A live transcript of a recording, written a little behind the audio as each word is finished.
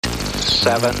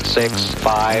7, 6,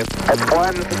 5. It's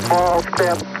one small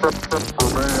step for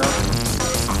man.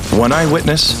 One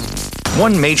eyewitness,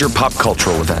 one major pop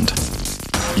cultural event.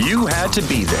 You had to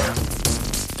be there.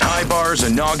 High Bar's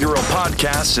inaugural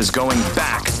podcast is going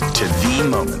back to the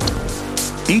moment.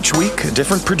 Each week, a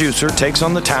different producer takes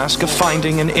on the task of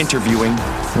finding and interviewing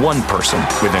one person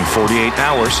within 48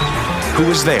 hours who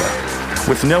was there,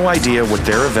 with no idea what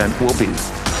their event will be.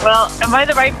 Well, am I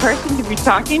the right person to be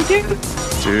talking to?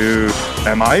 Dude,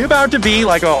 am I about to be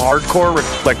like a hardcore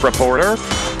reporter?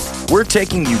 We're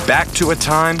taking you back to a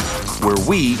time where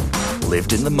we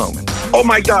lived in the moment. Oh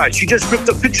my God, she just ripped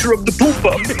a picture of the poop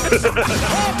up.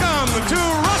 Welcome to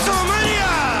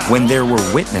WrestleMania! When there were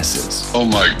witnesses. Oh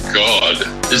my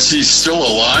God, is he still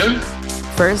alive?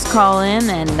 First call in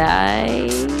and I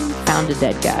found a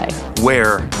dead guy.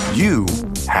 Where you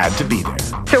had to be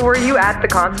there. So were you at the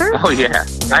concert? Oh yeah,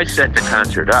 I set the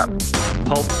concert up.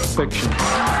 Pulp Fiction.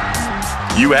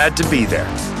 You had to be there.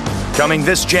 Coming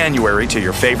this January to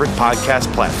your favorite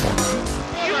podcast platform.